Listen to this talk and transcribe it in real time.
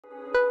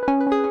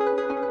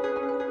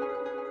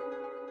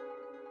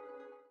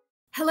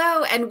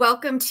Hello, and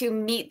welcome to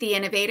Meet the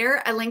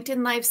Innovator, a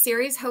LinkedIn Live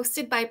series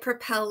hosted by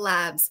Propel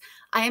Labs.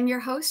 I am your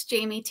host,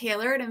 Jamie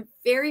Taylor, and I'm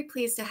very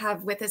pleased to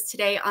have with us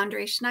today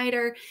André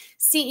Schneider,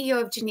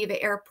 CEO of Genève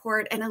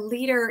Airport and a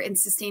leader in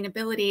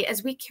sustainability,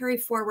 as we carry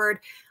forward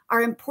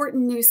our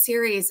important new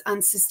series on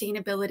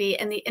sustainability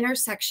and the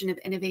intersection of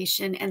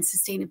innovation and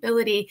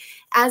sustainability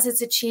as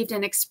it's achieved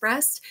and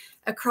expressed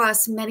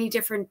across many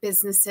different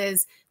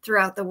businesses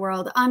throughout the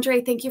world.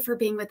 André, thank you for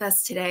being with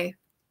us today.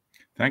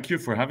 Thank you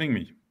for having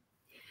me.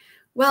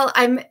 Well,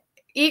 I'm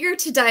eager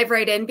to dive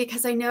right in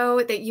because I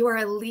know that you are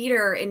a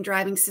leader in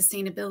driving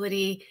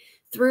sustainability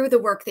through the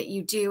work that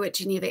you do at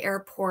Genève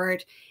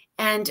Airport.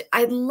 And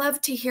I'd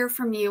love to hear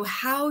from you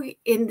how,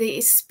 in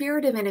the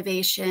spirit of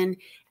innovation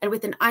and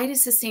with an eye to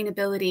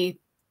sustainability,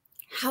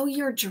 how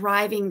you're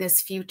driving this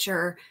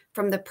future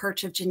from the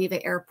perch of Genève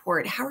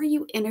Airport. How are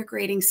you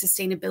integrating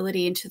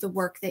sustainability into the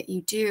work that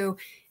you do?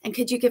 And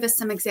could you give us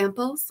some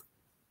examples?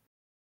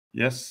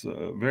 Yes,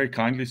 very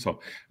kindly so.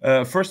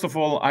 First of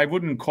all, I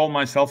wouldn't call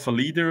myself a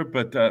leader,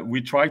 but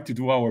we try to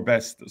do our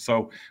best.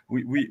 So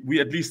we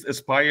at least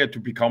aspire to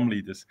become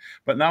leaders.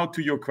 But now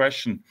to your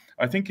question,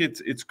 I think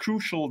it's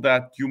crucial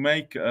that you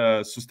make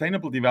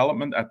sustainable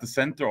development at the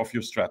center of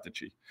your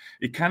strategy.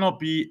 It cannot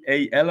be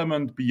an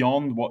element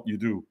beyond what you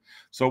do.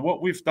 So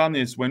what we've done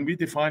is when we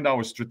defined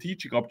our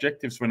strategic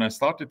objectives when I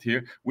started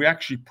here, we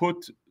actually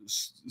put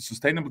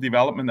sustainable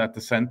development at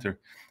the center.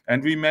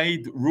 And we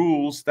made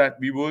rules that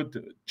we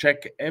would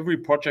check every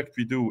project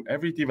we do,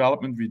 every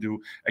development we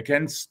do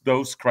against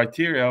those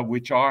criteria,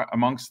 which are,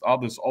 amongst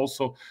others,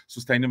 also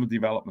sustainable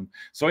development.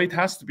 So it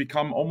has to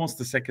become almost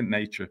a second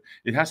nature.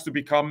 It has to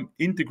become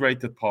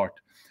integrated part.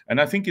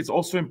 And I think it's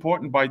also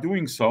important by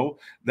doing so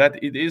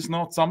that it is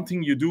not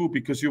something you do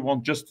because you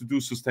want just to do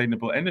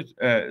sustainable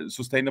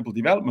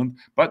development,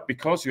 but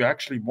because you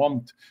actually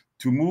want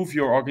to move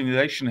your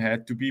organization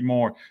ahead to be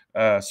more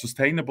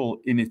sustainable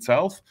in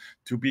itself,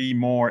 to be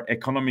more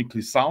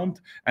economically sound,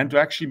 and to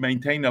actually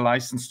maintain a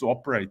license to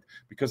operate.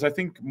 Because I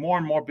think more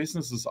and more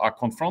businesses are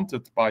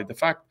confronted by the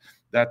fact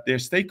that their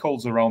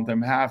stakeholders around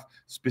them have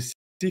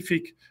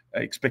specific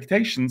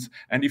expectations,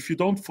 and if you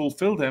don't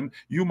fulfill them,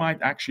 you might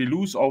actually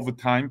lose over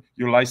time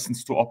your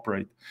license to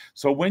operate.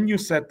 So when you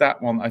set that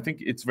one, I think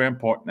it's very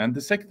important. And the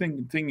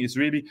second thing is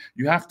really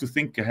you have to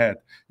think ahead.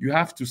 You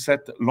have to set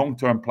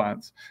long-term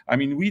plans. I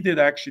mean, we did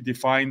actually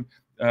define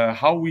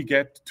how we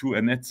get to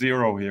a net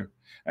zero here.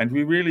 And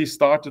we really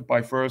started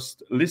by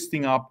first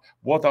listing up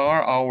what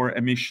are our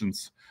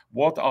emissions,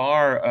 what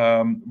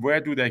are,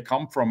 where do they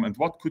come from, and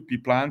what could be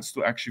plans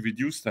to actually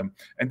reduce them,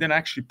 and then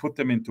actually put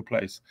them into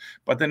place.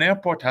 But an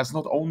airport has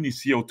not only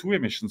CO2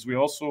 emissions, we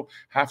also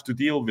have to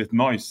deal with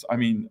noise. I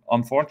mean,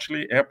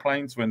 unfortunately,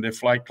 airplanes, when they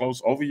fly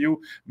close over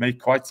you, make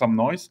quite some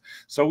noise.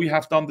 So we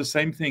have done the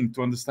same thing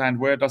to understand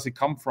where does it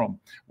come from,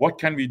 what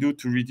can we do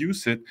to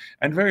reduce it.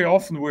 And very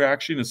often we're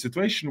actually in a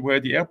situation where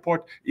the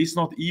airport is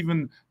not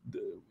even,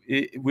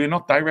 we're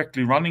not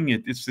directly running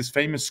it. It's this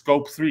famous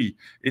scope 3.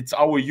 It's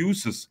our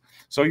users.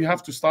 So you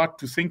have to start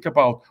to think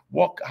about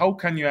how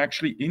can you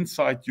actually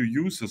insight your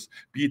users,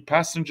 be it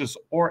passengers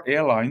or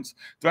airlines,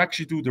 to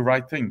actually do the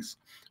right things.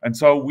 And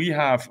so we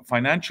have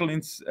financial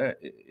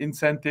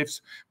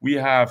incentives, we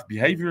have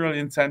behavioral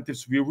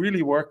incentives. We're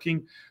really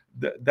working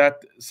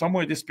that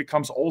somewhere this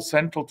becomes all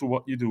central to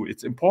what you do.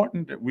 It's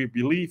important that we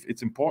believe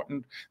it's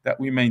important that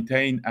we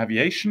maintain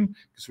aviation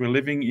because we're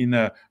living in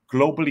a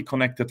globally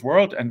connected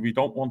world and we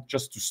don't want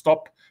just to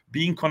stop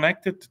being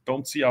connected,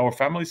 don't see our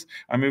families.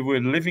 I mean, we're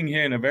living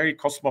here in a very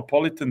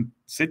cosmopolitan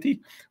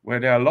city where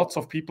there are lots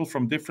of people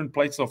from different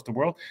places of the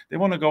world. They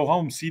want to go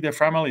home, see their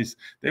families.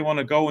 They want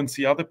to go and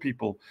see other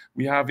people.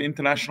 We have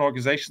international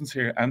organizations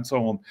here and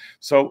so on.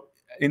 So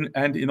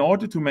in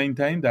order to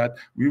maintain that,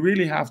 we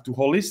really have to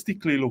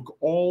holistically look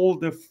all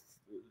the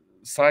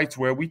sites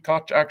where we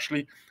touch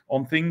actually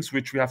on things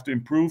which we have to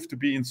improve to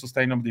be in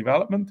sustainable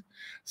development,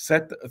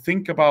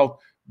 think about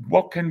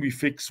what can we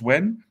fix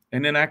when,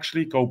 and then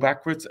actually go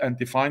backwards and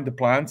define the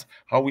plans,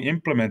 how we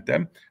implement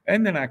them,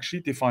 and then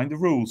actually define the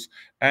rules.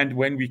 And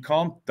when we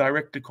can't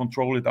directly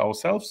control it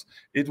ourselves,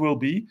 it will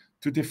be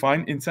to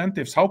define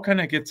incentives. How can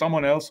I get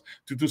someone else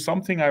to do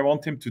something I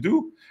want him to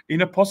do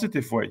in a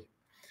positive way?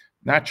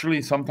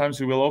 Naturally, sometimes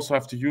we will also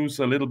have to use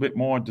a little bit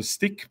more the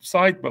stick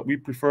side, but we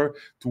prefer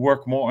to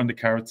work more on the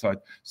carrot side.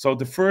 So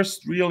the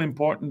first real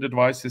important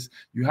advice is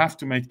you have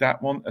to make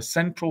that one a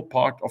central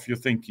part of your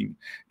thinking.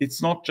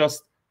 It's not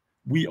just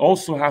we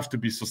also have to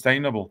be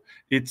sustainable.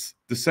 It's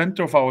the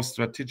center of our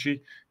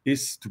strategy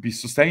is to be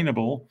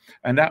sustainable,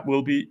 and that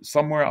will be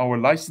somewhere our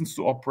license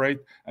to operate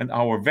and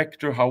our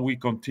vector how we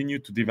continue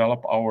to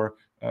develop our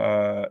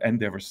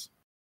endeavors.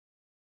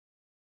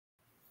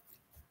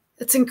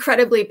 It's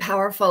incredibly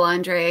powerful,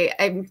 André.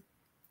 I'm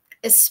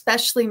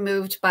especially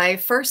moved by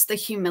first the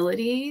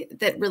humility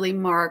that really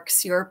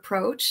marks your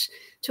approach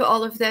to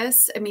all of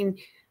this. I mean,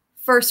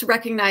 first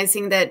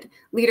recognizing that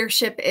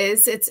leadership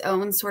is its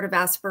own sort of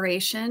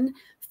aspiration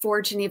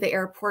for Genève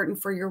Airport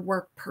and for your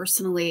work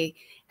personally.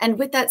 And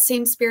with that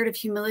same spirit of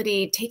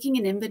humility, taking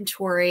an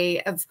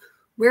inventory of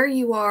where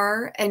you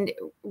are and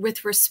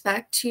with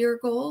respect to your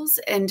goals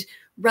and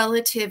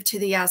relative to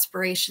the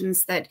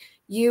aspirations that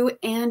you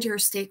and your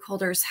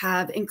stakeholders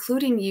have,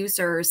 including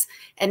users,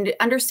 and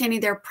understanding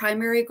their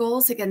primary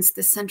goals against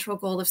the central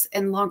goal of,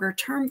 and longer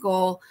term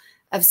goal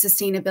of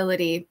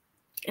sustainability,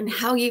 and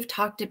how you've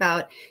talked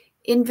about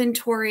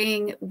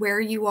inventorying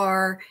where you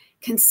are,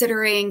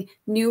 considering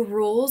new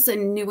rules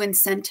and new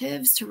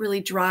incentives to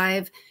really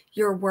drive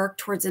your work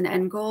towards an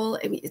end goal.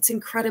 I mean, it's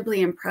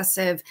incredibly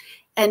impressive.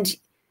 And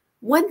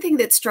one thing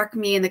that struck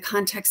me in the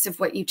context of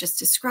what you just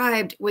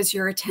described was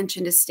your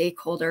attention to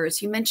stakeholders.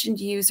 You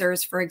mentioned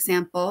users, for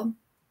example,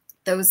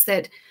 those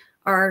that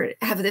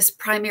have this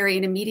primary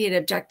and immediate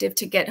objective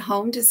to get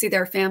home to see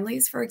their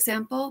families, for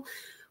example.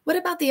 What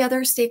about the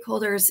other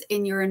stakeholders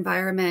in your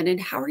environment, and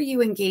how are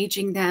you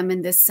engaging them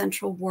in this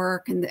central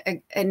work and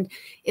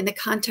in the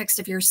context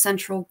of your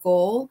central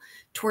goal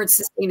towards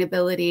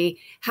sustainability?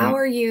 How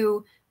are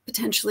you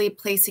potentially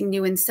placing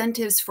new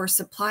incentives for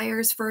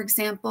suppliers, for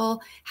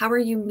example? How are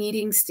you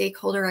meeting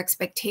stakeholder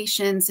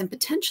expectations and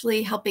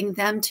potentially helping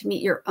them to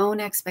meet your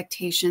own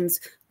expectations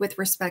with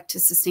respect to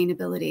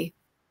sustainability?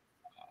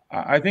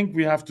 I think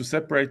we have to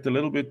separate a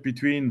little bit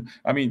between,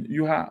 I mean,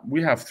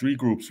 we have three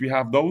groups. We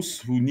have those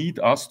who need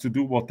us to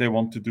do what they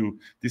want to do.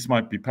 This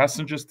might be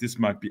passengers, this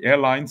might be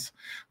airlines.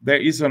 There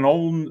is an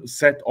own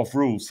set of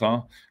rules.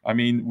 I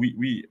mean,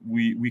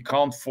 we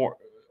can't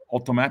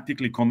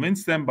automatically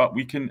convince them, but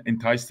we can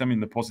entice them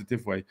in a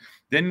positive way.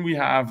 Then we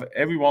have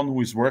everyone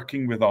who is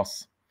working with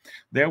us.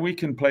 There we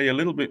can play a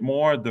little bit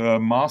more the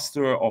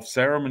master of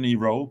ceremony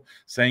role,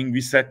 saying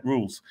we set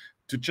rules.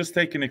 To just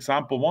take an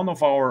example, one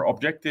of our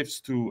objectives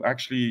to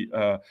actually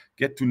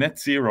get to net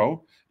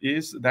zero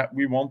is that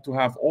we want to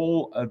have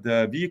all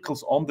the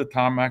vehicles on the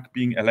tarmac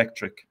being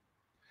electric.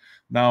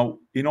 Now,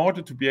 in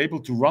order to be able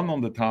to run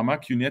on the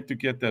tarmac, you need to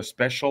get a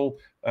special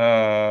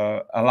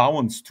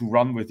allowance to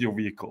run with your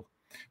vehicle.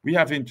 We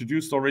have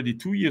introduced already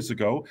 2 years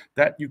ago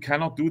that you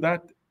cannot do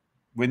that.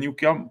 When you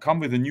come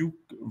with a new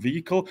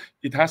vehicle,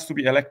 it has to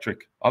be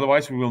electric.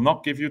 Otherwise, we will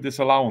not give you this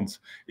allowance,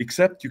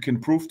 except you can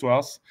prove to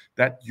us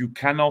that you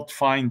cannot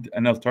find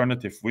an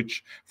alternative,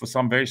 which for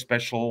some very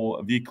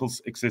special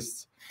vehicles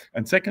exists.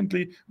 And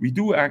secondly, we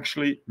do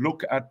actually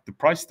look at the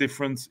price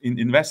difference in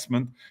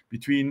investment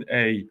between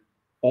a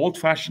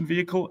old-fashioned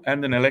vehicle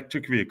and an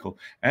electric vehicle,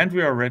 and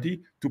we are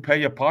ready to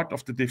pay a part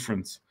of the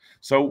difference.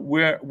 So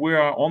we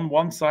are on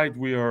one side,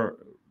 we are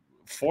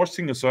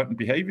forcing a certain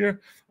behavior.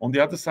 On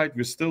the other side,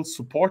 we're still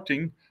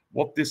supporting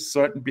what this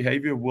certain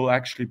behavior will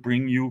actually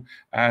bring you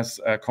as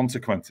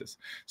consequences.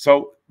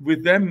 So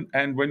with them,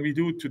 and when we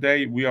do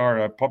today, we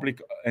are a public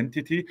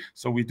entity,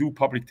 so we do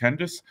public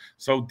tenders.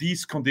 So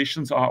these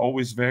conditions are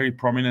always very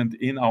prominent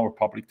in our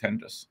public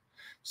tenders.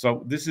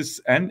 So this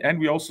is, and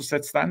we also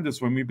set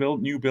standards. When we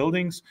build new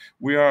buildings,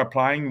 we are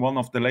applying one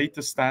of the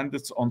latest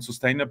standards on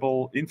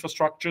sustainable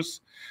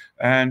infrastructures.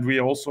 And we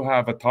also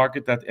have a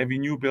target that every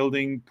new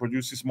building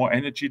produces more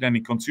energy than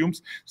it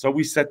consumes. So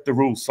we set the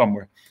rules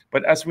somewhere.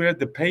 But as we're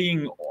the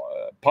paying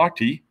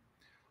party,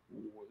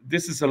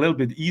 this is a little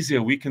bit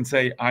easier. We can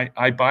say,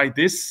 I buy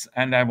this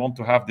and I want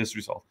to have this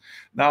result.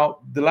 Now,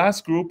 the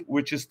last group,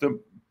 which is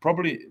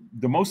probably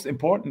the most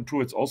important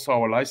to it's also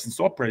our license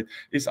to operate,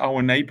 is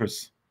our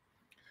neighbors.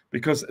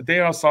 Because they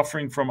are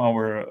suffering from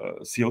our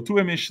CO2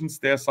 emissions,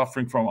 they're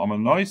suffering from our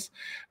noise.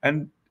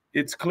 And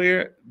it's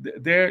clear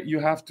there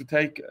you have to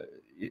take,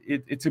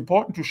 it's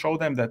important to show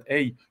them that,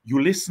 A, you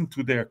listen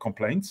to their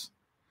complaints,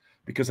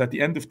 because at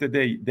the end of the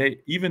day,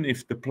 even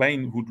if the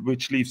plane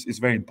which leaves is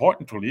very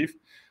important to leave,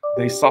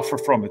 they suffer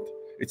from it.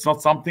 It's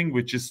not something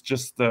which is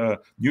just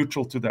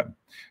neutral to them.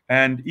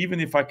 And even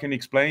if I can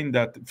explain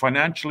that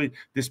financially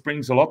this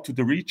brings a lot to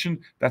the region,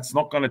 that's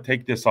not going to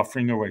take their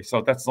suffering away.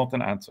 So that's not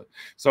an answer.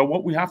 So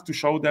what we have to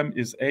show them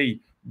is,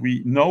 A,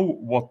 we know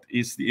what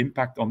is the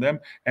impact on them,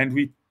 and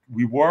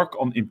we work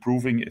on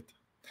improving it.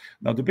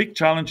 Now, the big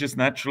challenge is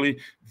naturally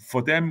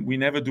for them, we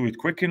never do it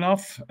quick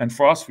enough. And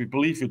for us, we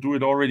believe we do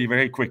it already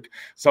very quick.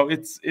 So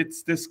it's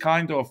this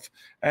kind of,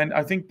 and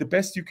I think the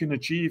best you can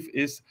achieve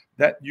is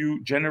that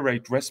you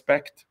generate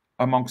respect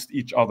amongst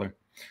each other.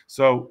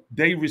 So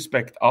they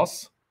respect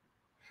us,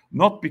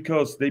 not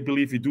because they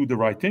believe we do the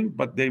right thing,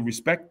 but they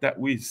respect that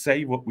we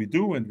say what we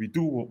do and we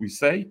do what we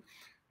say.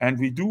 And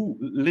we do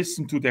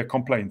listen to their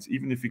complaints,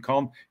 even if we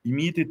can't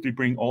immediately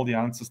bring all the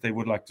answers they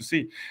would like to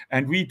see.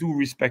 And we do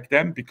respect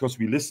them because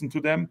we listen to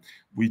them.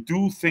 We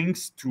do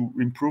things to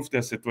improve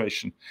their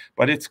situation.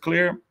 But it's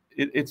clear,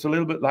 it's a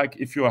little bit like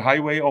if you're a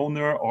highway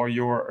owner or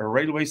you're a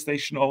railway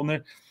station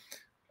owner.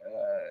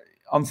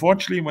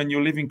 Unfortunately, when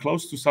you're living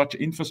close to such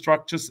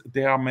infrastructures,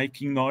 they are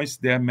making noise,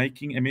 they're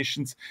making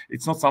emissions.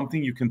 It's not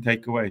something you can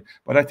take away.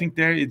 But I think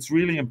there it's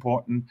really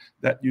important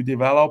that you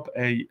develop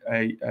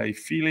a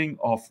feeling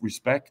of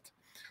respect,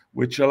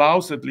 which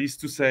allows at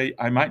least to say,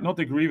 I might not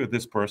agree with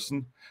this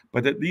person,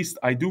 but at least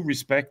I do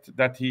respect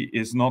that he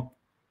is not,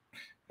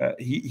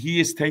 he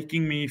is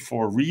taking me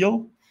for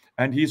real,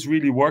 and he's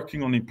really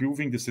working on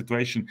improving the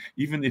situation,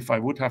 even if I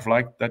would have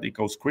liked that it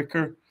goes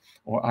quicker.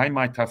 or I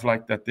might have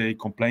liked that they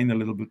complain a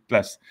little bit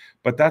less.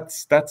 But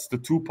that's the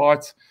two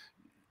parts.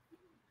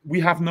 We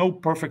have no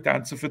perfect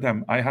answer for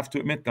them, I have to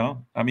admit.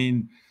 I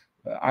mean,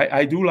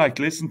 I do like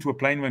listen to a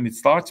plane when it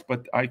starts,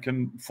 but I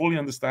can fully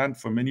understand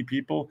for many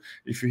people,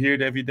 if you hear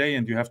it every day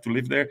and you have to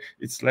live there,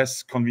 it's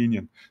less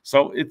convenient.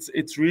 So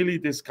it's really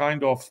this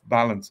kind of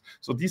balance.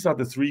 So these are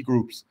the three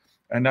groups.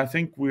 And I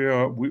think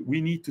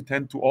we need to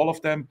tend to all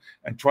of them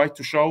and try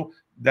to show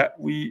that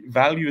we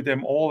value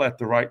them all at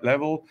the right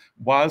level,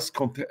 whilst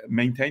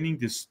maintaining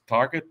this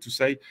target to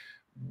say,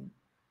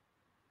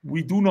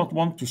 we do not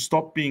want to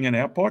stop being an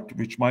airport,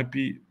 which might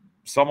be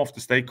some of the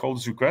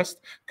stakeholders'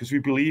 request, because we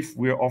believe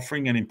we're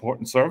offering an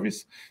important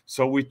service.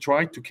 So we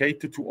try to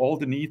cater to all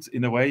the needs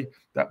in a way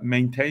that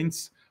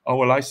maintains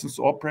our license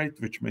to operate,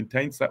 which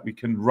maintains that we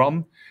can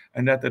run,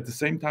 and that at the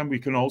same time we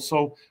can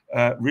also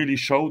really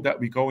show that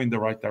we go in the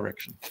right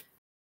direction.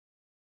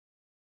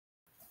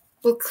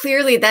 Well,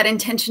 clearly that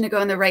intention to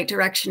go in the right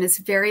direction is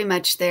very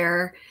much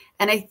there.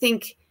 And I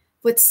think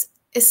what's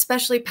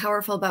especially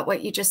powerful about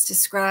what you just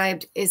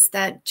described is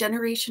that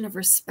generation of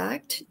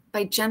respect.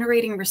 By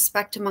generating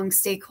respect among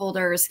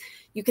stakeholders,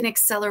 you can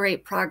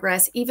accelerate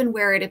progress, even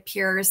where it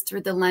appears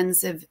through the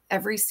lens of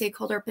every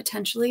stakeholder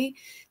potentially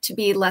to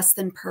be less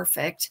than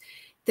perfect.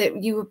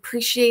 That you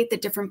appreciate the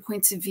different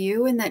points of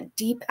view, and that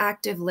deep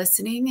active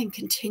listening and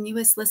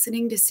continuous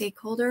listening to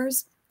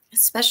stakeholders,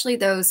 especially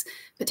those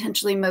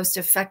potentially most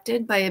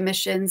affected by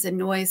emissions and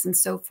noise and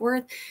so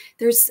forth.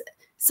 There's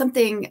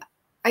something,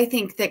 I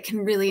think, that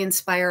can really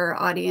inspire our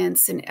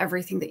audience in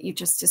everything that you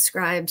just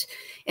described.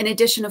 In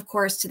addition, of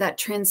course, to that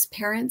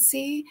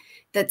transparency,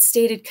 that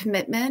stated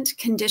commitment,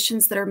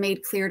 conditions that are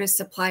made clear to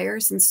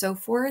suppliers and so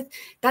forth,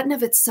 that in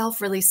of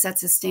itself really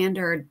sets a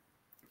standard.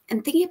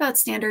 And thinking about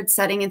standard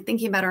setting and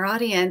thinking about our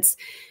audience,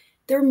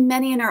 there are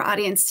many in our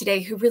audience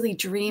today who really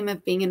dream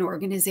of being in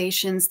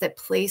organizations that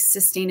place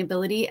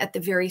sustainability at the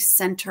very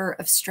center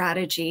of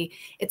strategy.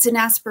 It's an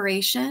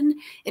aspiration.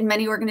 In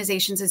many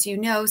organizations, as you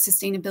know,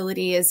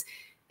 sustainability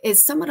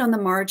is somewhat on the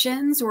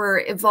margins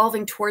or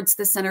evolving towards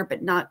the center,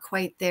 but not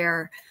quite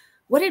there.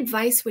 What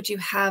advice would you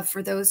have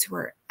for those who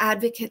are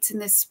advocates in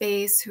this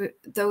space,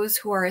 those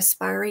who are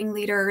aspiring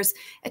leaders,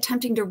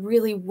 attempting to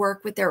really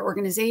work with their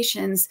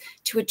organizations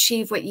to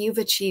achieve what you've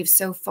achieved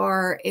so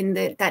far in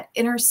that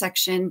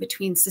intersection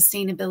between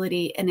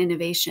sustainability and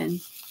innovation?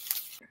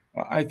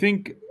 I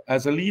think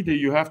as a leader,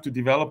 you have to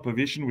develop a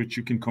vision which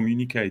you can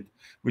communicate,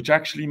 which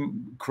actually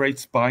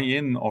creates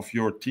buy-in of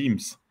your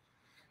teams.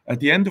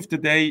 At the end of the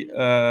day,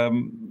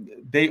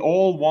 they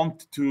all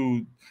want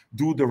to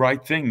do the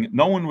right thing.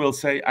 No one will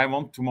say, I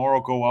want tomorrow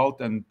go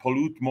out and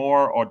pollute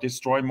more or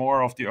destroy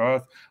more of the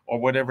earth or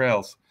whatever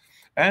else.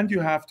 And you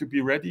have to be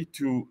ready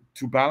to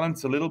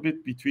balance a little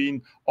bit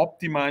between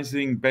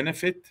optimizing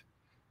benefit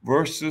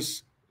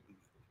versus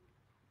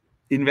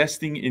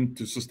investing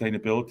into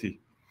sustainability.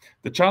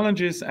 The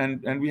challenge is,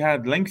 and we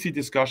had lengthy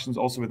discussions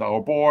also with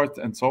our board,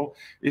 and so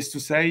is to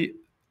say,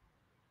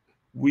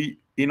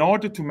 in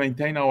order to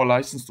maintain our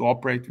license to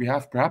operate, we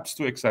have perhaps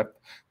to accept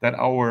that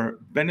our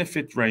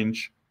benefit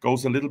range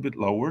goes a little bit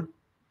lower.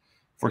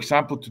 For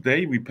example,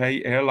 today we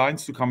pay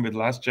airlines to come with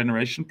last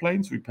generation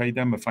planes. We pay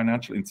them a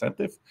financial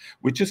incentive,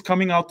 which is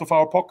coming out of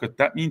our pocket.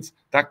 That means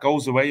that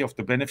goes away of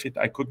the benefit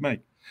I could make.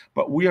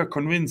 But we are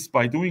convinced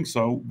by doing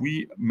so,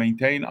 we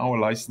maintain our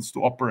license to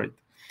operate.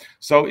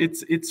 So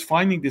it's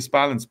finding this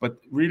balance. But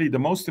really the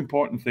most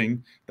important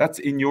thing, that's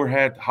in your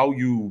head, how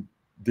you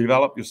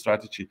develop your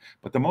strategy.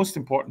 But the most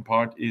important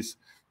part is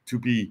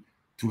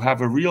to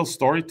have a real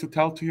story to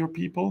tell to your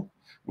people,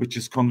 which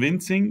is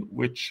convincing,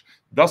 which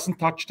doesn't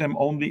touch them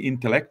only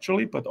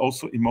intellectually, but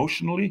also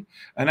emotionally,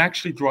 and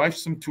actually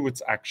drives them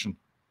towards action.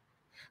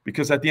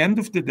 Because at the end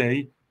of the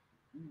day,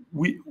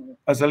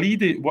 as a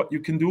leader, what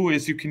you can do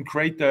is you can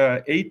create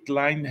a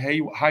 8-line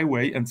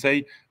highway and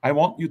say, I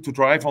want you to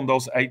drive on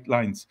those 8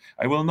 lines.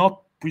 I will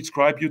not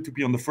prescribe you to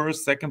be on the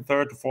first, second,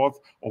 third, fourth,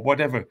 or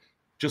whatever,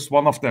 just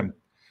one of them.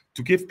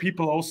 To give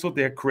people also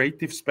their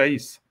creative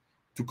space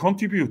to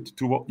contribute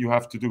to what you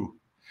have to do.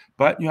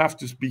 But you have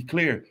to be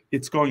clear,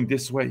 it's going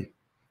this way.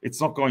 It's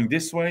not going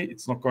this way,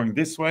 it's not going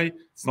this way,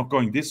 it's not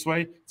going this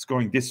way, it's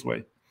going this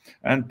way.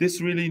 And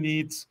this really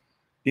needs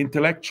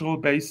intellectual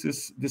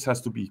basis. This has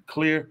to be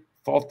clear,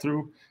 thought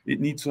through. It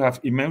needs to have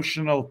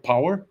emotional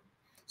power,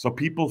 so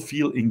people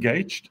feel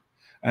engaged.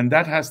 And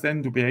that has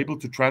then to be able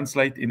to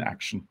translate in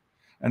action.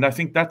 And I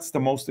think that's the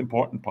most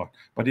important part.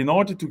 But in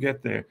order to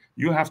get there,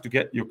 you have to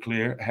get your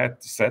clear head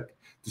set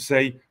to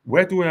say,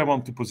 where do I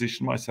want to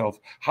position myself?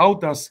 How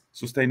does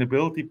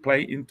sustainability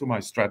play into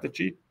my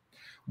strategy?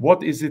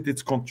 What is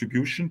its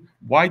contribution?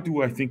 Why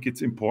do I think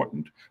it's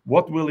important?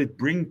 What will it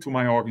bring to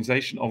my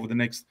organization over the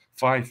next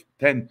 5,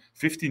 10,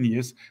 15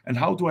 years? And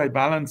how do I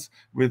balance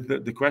with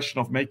the question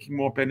of making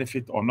more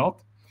benefit or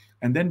not?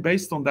 And then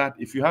based on that,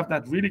 if you have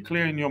that really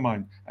clear in your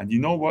mind and you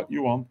know what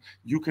you want,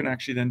 you can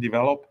actually then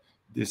develop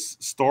this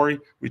story,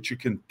 which you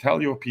can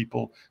tell your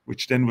people,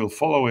 which then will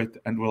follow it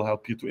and will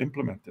help you to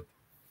implement it.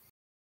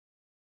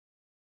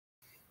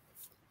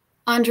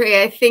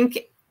 André, I think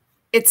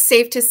it's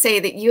safe to say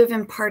that you have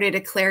imparted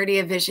a clarity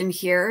of vision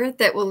here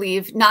that will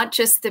leave not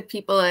just the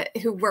people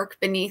who work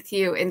beneath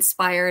you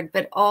inspired,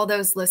 but all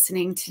those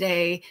listening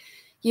today.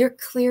 You're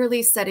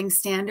clearly setting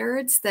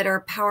standards that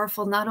are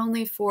powerful not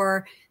only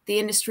for the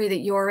industry that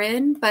you're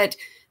in, but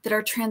that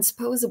are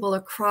transposable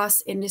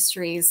across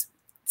industries.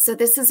 So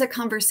this is a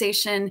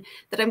conversation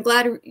that I'm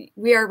glad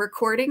we are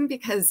recording,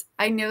 because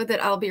I know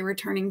that I'll be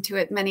returning to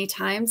it many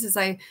times as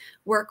I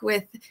work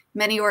with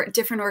many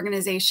different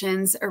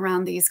organizations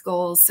around these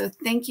goals. So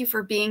thank you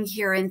for being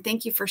here, and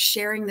thank you for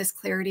sharing this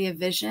clarity of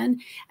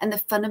vision and the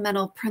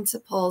fundamental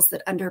principles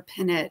that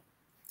underpin it.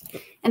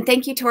 And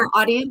thank you to our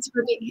audience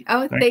for being,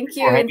 thank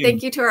you. And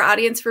thank you to our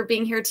audience for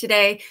being here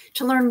today.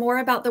 To learn more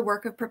about the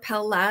work of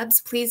Propel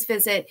Labs, please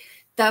visit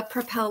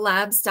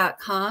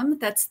thepropellabs.com.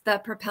 That's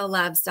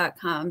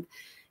thepropellabs.com.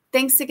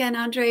 Thanks again,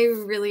 Andre.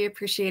 We really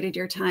appreciated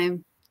your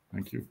time.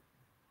 Thank you.